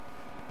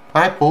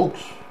Hi, folks.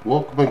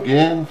 Welcome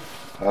again.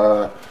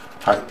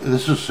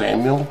 This is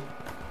Samuel,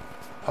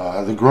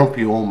 the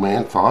Grumpy Old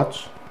Man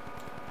Thoughts,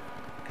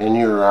 and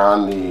you're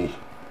on the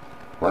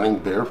Running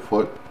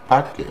Barefoot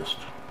podcast.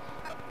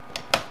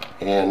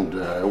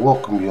 And I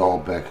welcome you all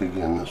back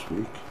again this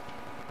week.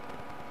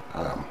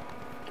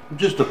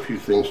 Just a few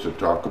things to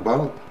talk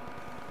about.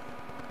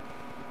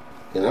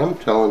 And I'm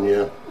telling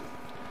you,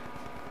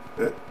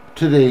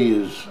 today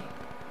is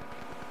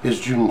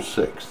June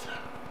 6th.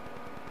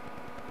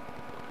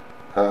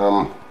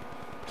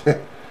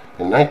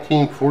 In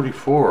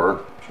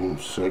 1944, June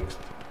 6th,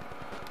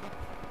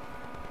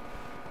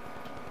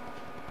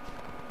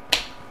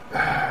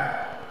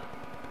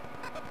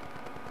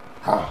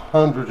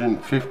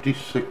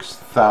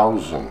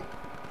 $156,000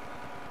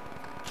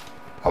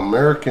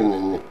 American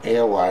and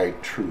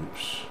Allied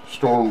troops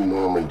stormed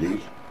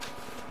Normandy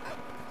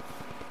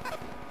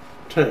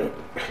to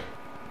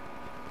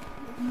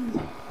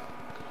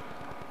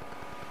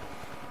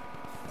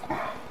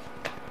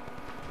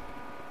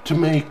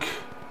make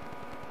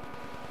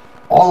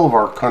all of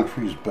our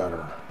countries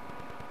better.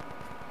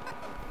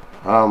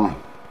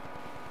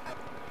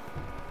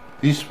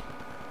 These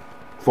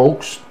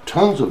folks,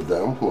 tons of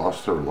them,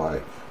 lost their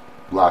life.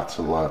 Lots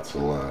and lots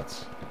and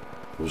lots.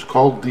 It was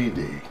called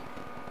D-Day.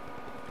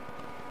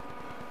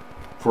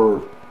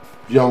 For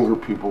younger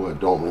people that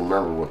don't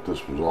remember what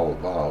this was all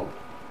about,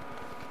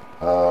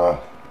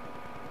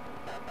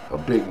 a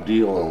big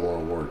deal in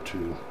World War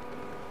II.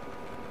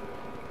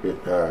 It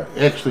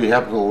actually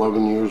happened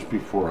 11 years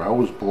before I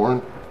was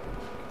born,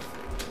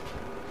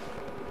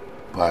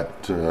 but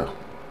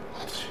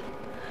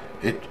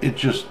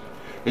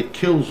it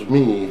kills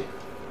me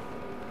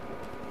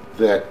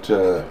that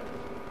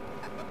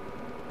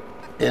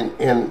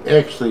and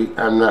actually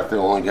I'm not the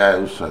only guy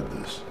who said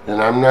this,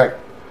 and I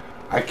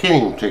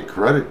can't even take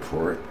credit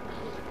for it.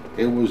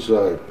 It was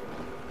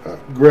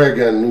Greg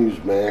on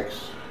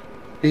Newsmax.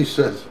 He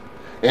says,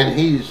 and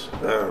he's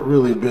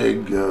really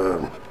big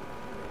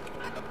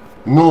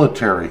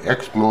military,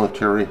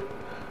 ex-military.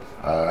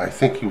 I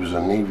think he was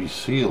a Navy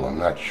SEAL, I'm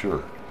not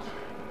sure.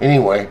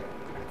 Anyway,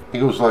 he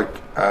goes like,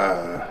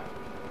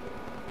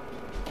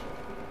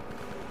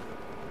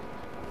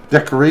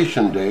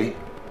 Decoration Day,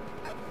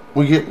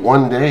 we get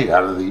one day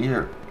out of the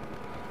year.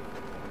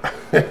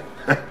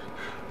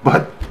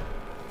 But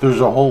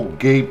there's a whole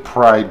gay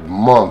pride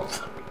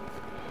month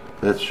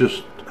that's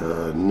just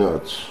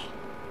nuts.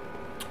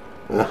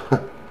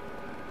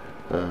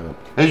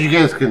 As you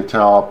guys can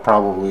tell,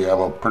 probably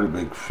I'm a pretty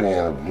big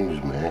fan of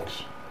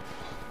Newsmax.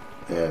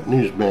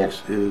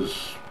 Newsmax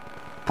is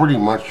pretty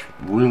much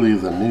really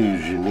the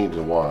news you need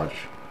to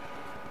watch.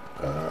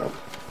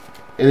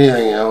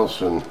 Anything else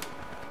and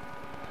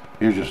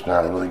you're just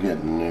not really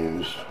getting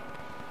news.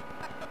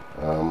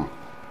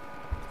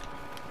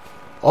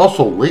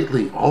 Also,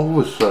 lately, all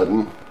of a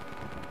sudden,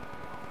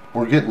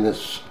 we're getting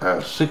this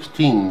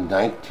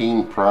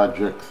 1619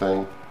 project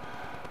thing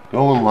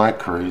going like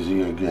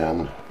crazy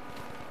again.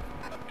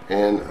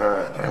 And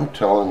I'm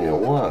telling you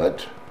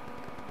what,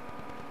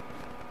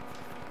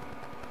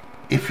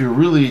 if you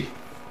really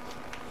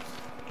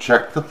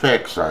check the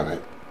facts on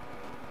it,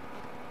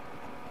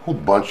 a whole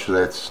bunch of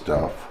that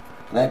stuff,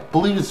 and I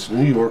believe it's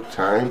New York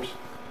Times,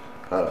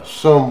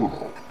 some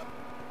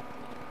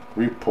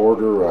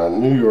reporter on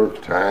New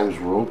York Times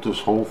wrote this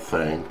whole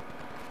thing,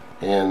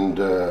 and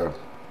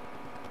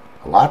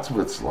lots of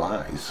it's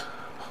lies.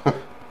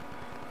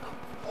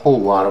 Whole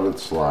lot of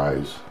it's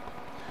lies.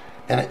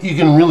 And you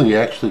can really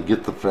actually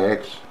get the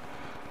facts.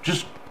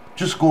 Just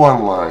go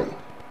online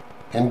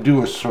and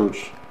do a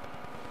search,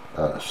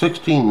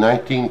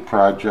 1619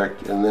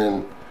 project, and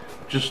then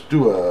just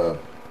do a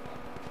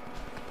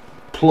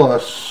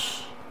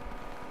plus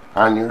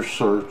on your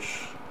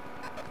search,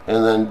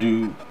 and then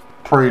do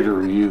pray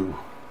to you,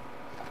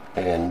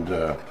 and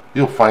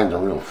you'll find the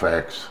real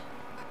facts.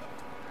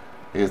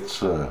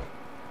 It's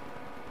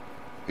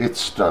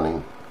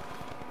stunning.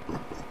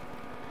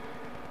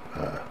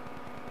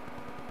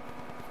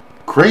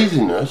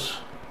 Craziness.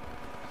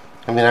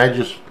 I mean,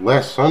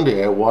 last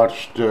Sunday I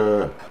watched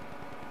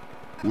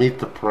Meet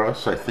the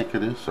Press, I think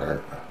it is.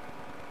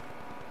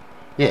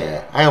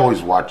 Yeah, I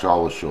always watch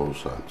all the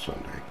shows on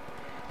Sunday.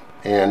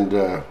 And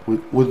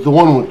with the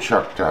one with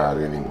Chuck Todd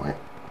anyway.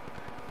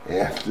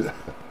 And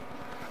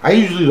I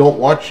usually don't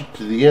watch it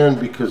to the end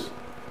because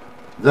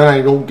then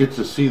I don't get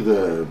to see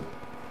the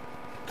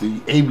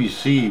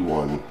ABC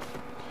one,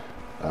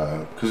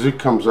 because it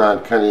comes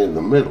on kind of in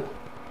the middle.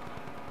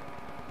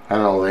 I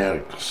don't know, they had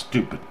a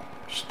stupid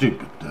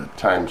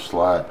time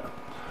slot.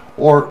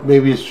 Or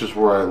maybe it's just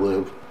where I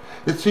live.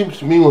 It seems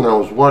to me when I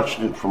was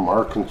watching it from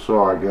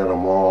Arkansas, I got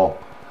them all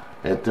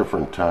at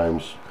different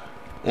times.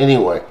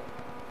 Anyway,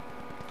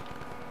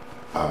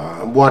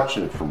 I'm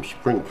watching it from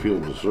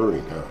Springfield,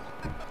 Missouri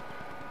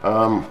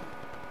now.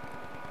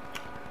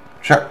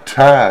 Chuck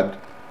Todd,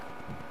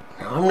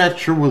 I'm not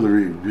sure whether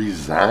he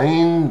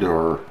resigned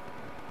or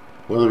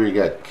whether he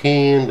got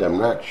canned. I'm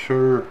not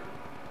sure.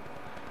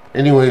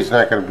 Anyway, he's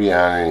not going to be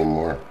on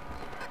anymore.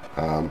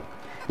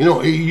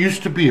 It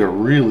used to be a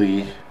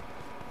really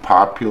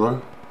popular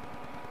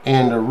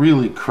and a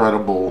really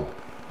credible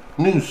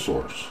news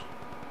source.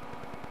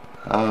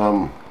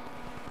 But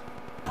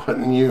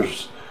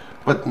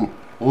in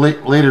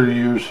later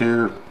years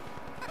here,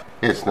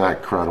 it's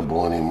not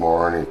credible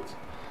anymore, and it's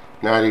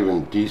not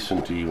even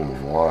decent to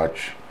even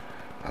watch.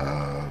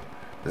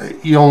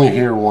 You only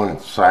hear one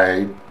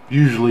side,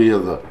 usually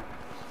of the.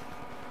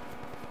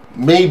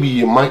 Maybe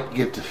you might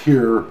get to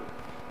hear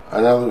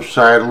another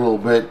side a little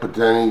bit, but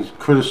then he's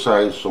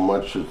criticized so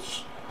much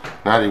it's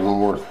not even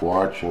worth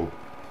watching.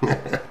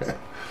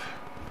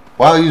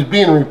 While he's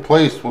being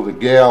replaced with a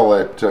gal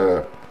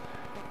that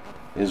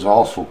is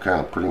also kind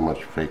of pretty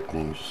much fake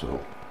news. So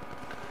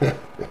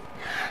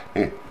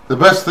the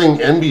best thing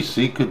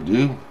NBC could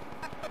do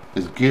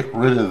is get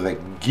rid of the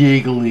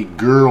giggly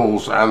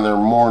girls on their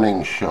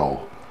morning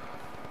show.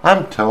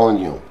 I'm telling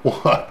you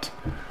what,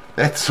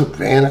 that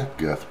Savannah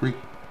Guthrie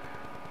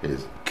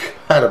is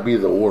gotta be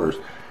the worst.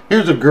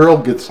 Here's a girl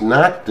gets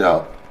knocked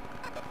up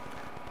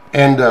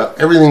and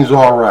everything's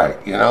all right,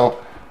 you know.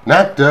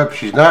 Knocked up,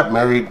 she's not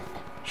married,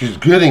 she's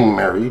getting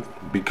married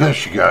because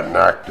she got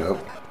knocked up,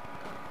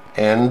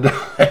 and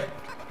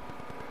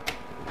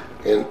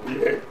and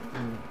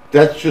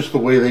that's just the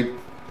way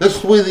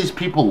that's the way these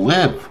people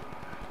live.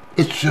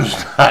 It's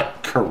just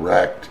not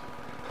correct.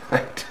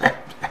 I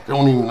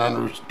don't even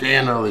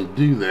understand how they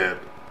do that.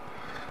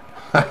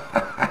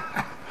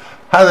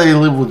 How they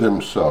live with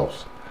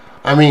themselves.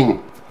 I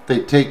mean, they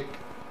take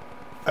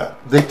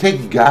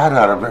God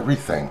out of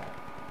everything.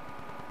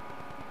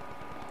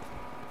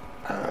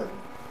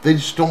 They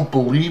just don't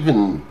believe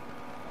in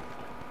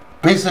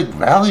basic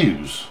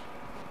values.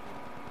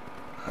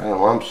 I don't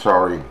know, I'm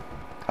sorry.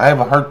 I have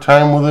a hard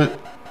time with it.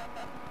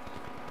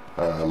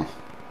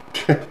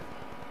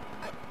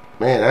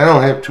 Man, I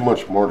don't have too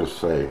much more to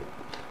say.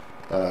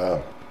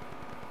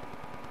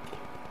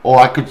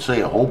 I could say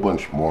a whole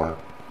bunch more.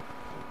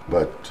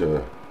 But,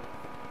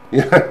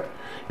 yeah,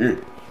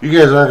 you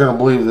guys aren't going to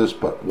believe this,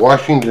 but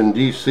Washington,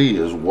 D.C.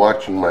 is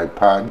watching my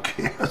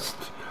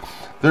podcast.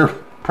 They're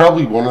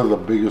probably one of the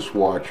biggest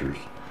watchers.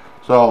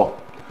 So,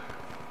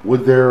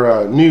 with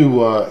their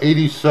new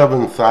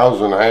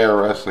 87,000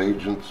 IRS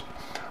agents,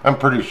 I'm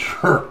pretty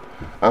sure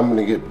I'm going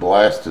to get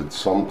blasted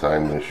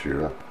sometime this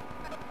year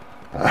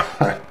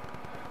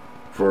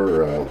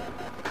for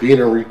being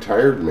a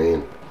retired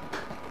man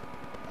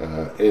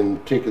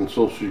and taking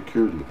Social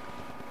Security.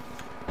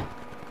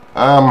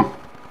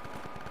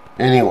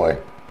 Anyway,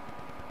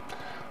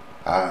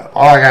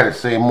 all I got to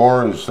say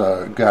more is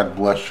God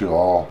bless you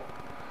all,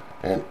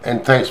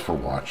 and thanks for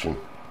watching.